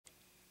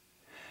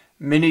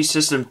Mini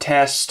system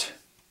test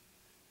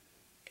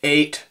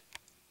 8,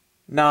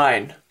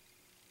 9.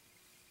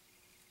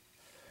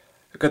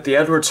 I've got the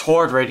Edwards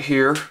Horde right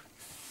here,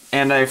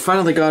 and I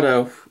finally got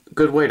a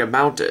good way to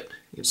mount it.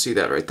 You can see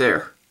that right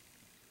there.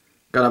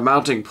 Got a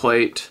mounting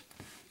plate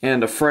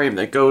and a frame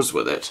that goes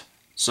with it.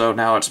 So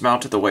now it's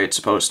mounted the way it's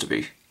supposed to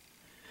be.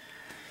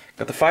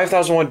 Got the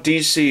 5001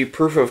 DC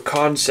proof of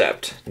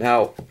concept.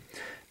 Now,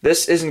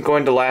 this isn't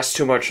going to last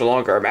too much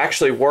longer. I'm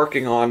actually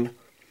working on,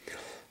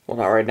 well,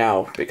 not right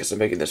now because I'm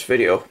making this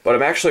video, but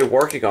I'm actually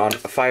working on a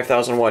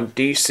 5001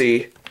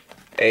 DC,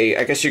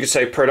 I guess you could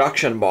say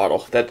production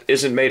model that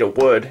isn't made of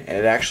wood and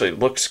it actually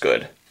looks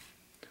good.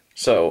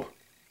 So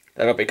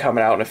that'll be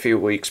coming out in a few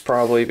weeks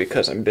probably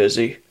because I'm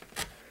busy.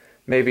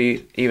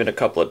 Maybe even a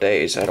couple of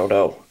days, I don't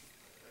know.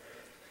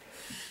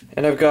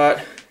 And I've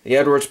got the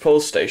Edwards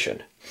pull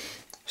station.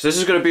 So this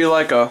is going to be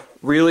like a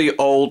really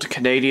old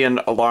Canadian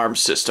alarm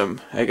system,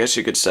 I guess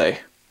you could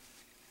say.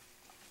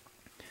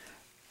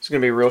 It's going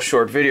to be a real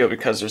short video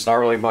because there's not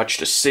really much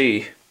to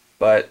see,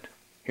 but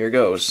here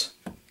goes.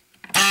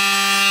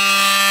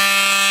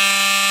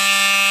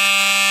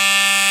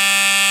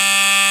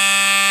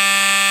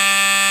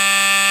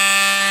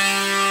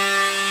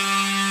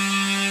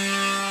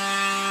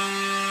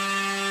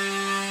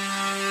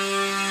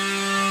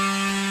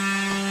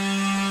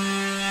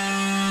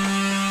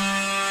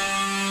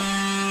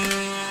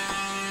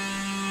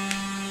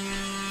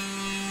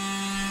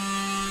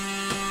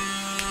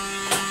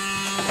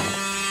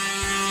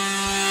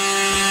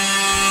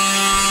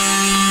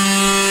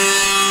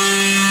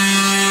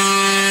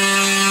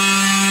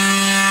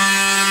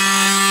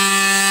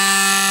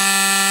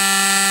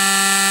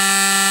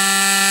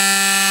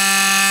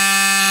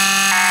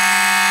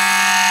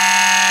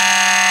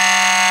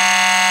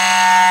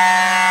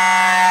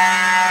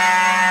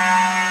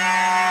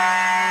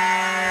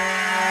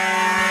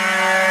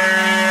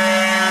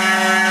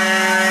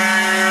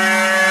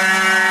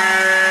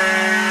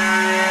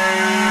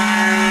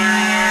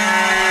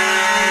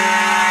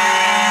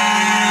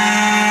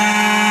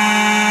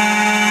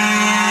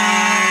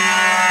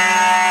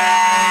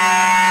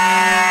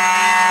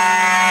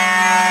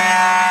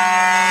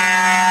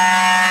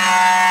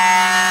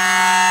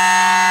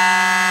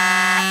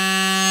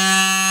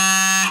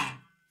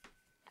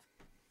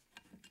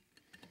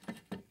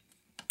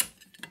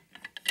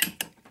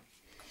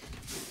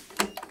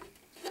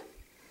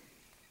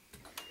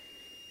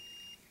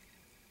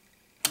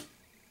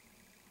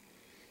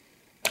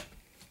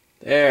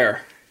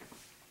 There.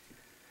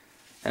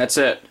 That's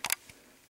it.